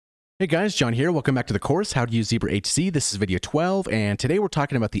Hey guys, John here. Welcome back to the course, How to Use Zebra HC. This is video 12, and today we're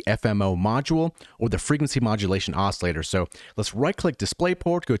talking about the FMO module, or the Frequency Modulation Oscillator. So let's right-click Display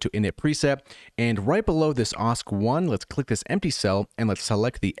Port, go to Init Preset, and right below this OSC1, let's click this empty cell, and let's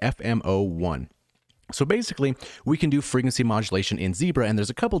select the FMO1. So basically, we can do frequency modulation in Zebra, and there's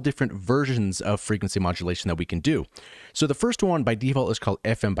a couple different versions of frequency modulation that we can do. So the first one by default is called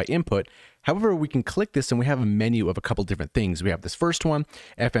FM by input. However, we can click this and we have a menu of a couple different things. We have this first one,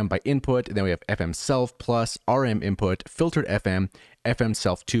 FM by input, and then we have FM self plus, RM input, filtered FM, FM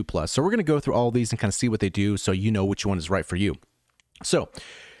self 2 plus. So we're going to go through all these and kind of see what they do so you know which one is right for you. So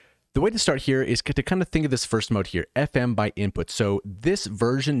the way to start here is to kind of think of this first mode here, FM by input. So this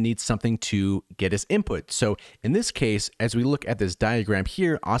version needs something to get as input. So in this case, as we look at this diagram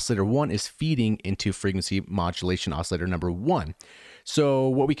here, oscillator 1 is feeding into frequency modulation oscillator number 1. So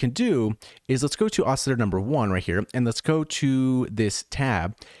what we can do is let's go to oscillator number 1 right here, and let's go to this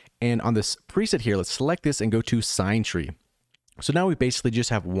tab. And on this preset here, let's select this and go to sine tree. So now we basically just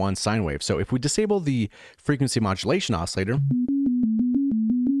have one sine wave. So if we disable the frequency modulation oscillator,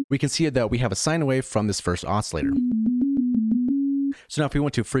 we can see that we have a sine wave from this first oscillator. So now if we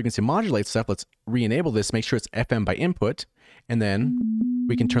want to frequency modulate stuff, let's re-enable this, make sure it's FM by input, and then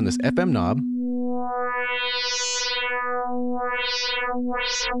we can turn this FM knob,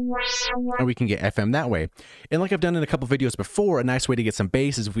 and we can get FM that way. And like I've done in a couple videos before, a nice way to get some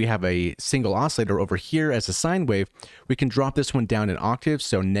bass is if we have a single oscillator over here as a sine wave, we can drop this one down in octaves,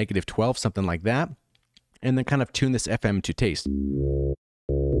 so -12, something like that, and then kind of tune this FM to taste.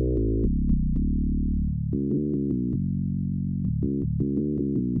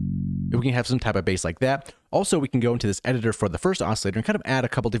 We can have some type of bass like that. Also, we can go into this editor for the first oscillator and kind of add a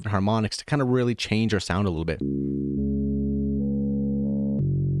couple different harmonics to kind of really change our sound a little bit.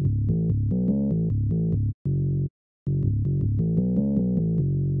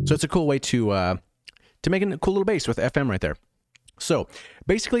 So it's a cool way to make a cool little bass with FM right there. So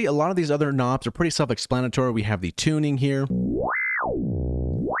basically, a lot of these other knobs are pretty self-explanatory. We have the tuning here,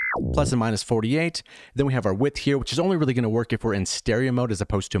 plus and minus 48. Then we have our width here, which is only really going to work if we're in stereo mode as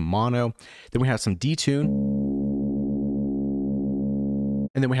opposed to mono. Then we have some detune.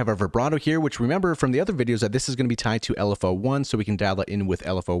 And then we have our vibrato here, which remember from the other videos that this is going to be tied to LFO1, so we can dial that in with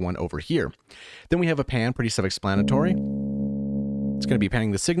LFO1 over here. Then we have a pan, pretty self-explanatory. It's going to be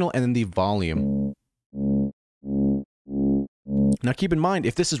panning the signal, and then the volume. Now keep in mind,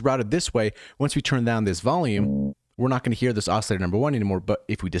 if this is routed this way, once we turn down this volume, we're not going to hear this oscillator number 1 anymore, but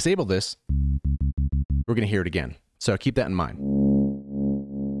if we disable this, we're going to hear it again. So keep that in mind.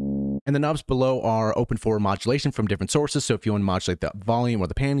 And the knobs below are open for modulation from different sources, so if you want to modulate the volume or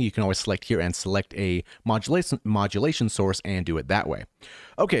the pan, you can always select here and select a modulation source and do it that way.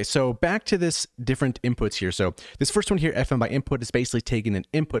 Okay, so back to this different inputs here. So this first one here, FM by input, is basically taking an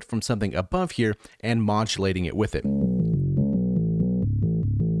input from something above here and modulating it with it.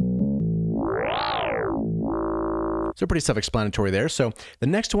 So pretty self-explanatory there. So the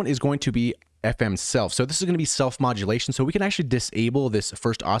next one is going to be FM self. So this is going to be self-modulation. So we can actually disable this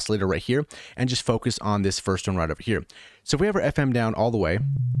first oscillator right here and just focus on this first one right over here. So if we have our FM down all the way,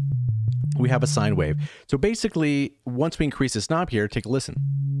 we have a sine wave. So basically, once we increase this knob here, take a listen.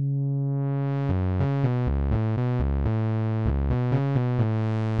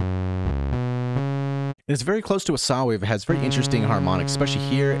 And it's very close to a saw wave. It has very interesting harmonics, especially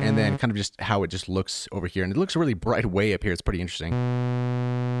here, and then kind of just how it just looks over here. And it looks really bright way up here. It's pretty interesting.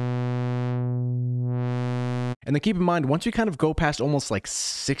 And then keep in mind, once we kind of go past almost like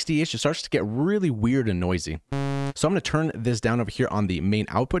 60-ish, it starts to get really weird and noisy. So I'm going to turn this down over here on the main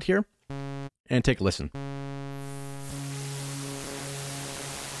output here and take a listen.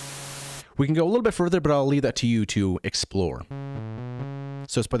 We can go a little bit further, but I'll leave that to you to explore.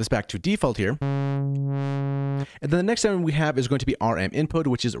 So let's put this back to default here. And then the next one we have is going to be RM input,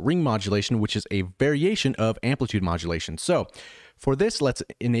 which is ring modulation, which is a variation of amplitude modulation. So for this, let's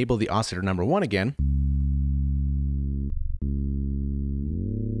enable the oscillator number 1 again.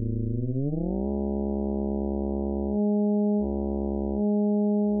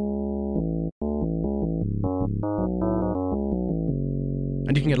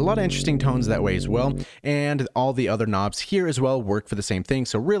 And you can get a lot of interesting tones that way as well. And all the other knobs here as well work for the same thing.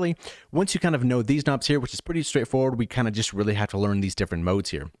 So really, once you kind of know these knobs here, which is pretty straightforward, we kind of just really have to learn these different modes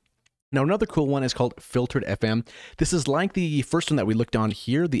here. Now, another cool one is called filtered FM. This is like the first one that we looked on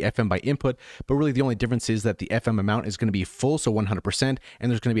here, the FM by input, but really the only difference is that the FM amount is going to be full, so 100%,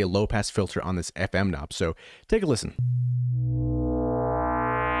 and there's going to be a low pass filter on this FM knob. So take a listen.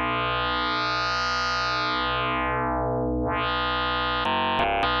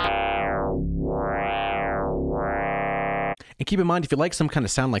 And keep in mind, if you like some kind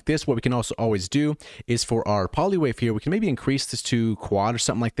of sound like this, what we can also always do is for our polywave here, we can maybe increase this to quad or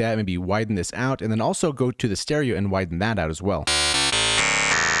something like that, maybe widen this out, and then also go to the stereo and widen that out as well.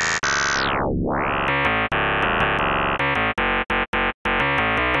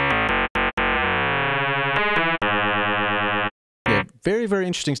 Yeah, very, very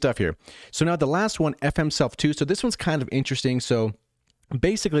interesting stuff here. So now the last one, FM Self 2. So this one's kind of interesting. So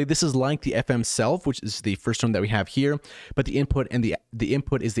basically, this is like the FM Self, which is the first one that we have here, but the input and the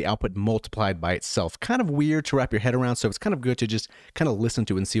input is the output multiplied by itself. Kind of weird to wrap your head around, so it's kind of good to just kind of listen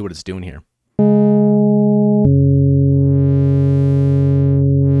to it and see what it's doing here.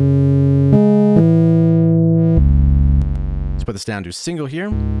 Let's put this down to single here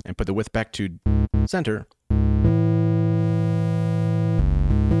and put the width back to center.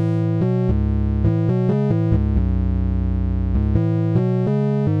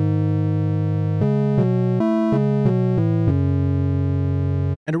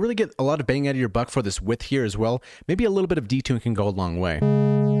 And to really get a lot of bang out of your buck for this width here as well, maybe a little bit of detune can go a long way.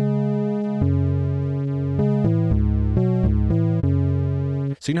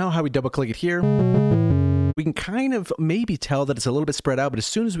 So you know how we double click it here? We can kind of maybe tell that it's a little bit spread out, but as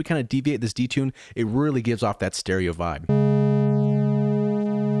soon as we kind of deviate this detune, it really gives off that stereo vibe.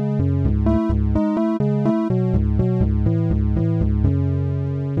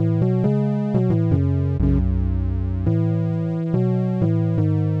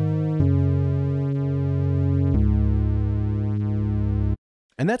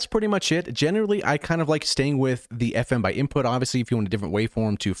 And that's pretty much it. Generally, I kind of like staying with the FM by input. Obviously, if you want a different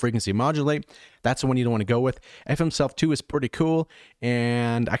waveform to frequency modulate, that's the one you don't want to go with. FM Self 2 is pretty cool,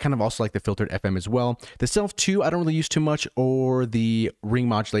 and I kind of also like the filtered FM as well. The Self 2, I don't really use too much, or the ring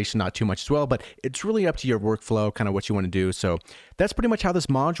modulation, not too much as well, but it's really up to your workflow, kind of what you want to do. So that's pretty much how this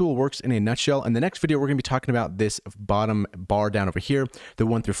module works in a nutshell. In the next video, we're going to be talking about this bottom bar down over here, the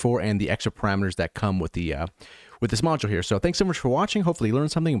 1 through 4, and the extra parameters that come with the with this module here. So thanks so much for watching. Hopefully you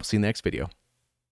learned something, and we'll see you in the next video.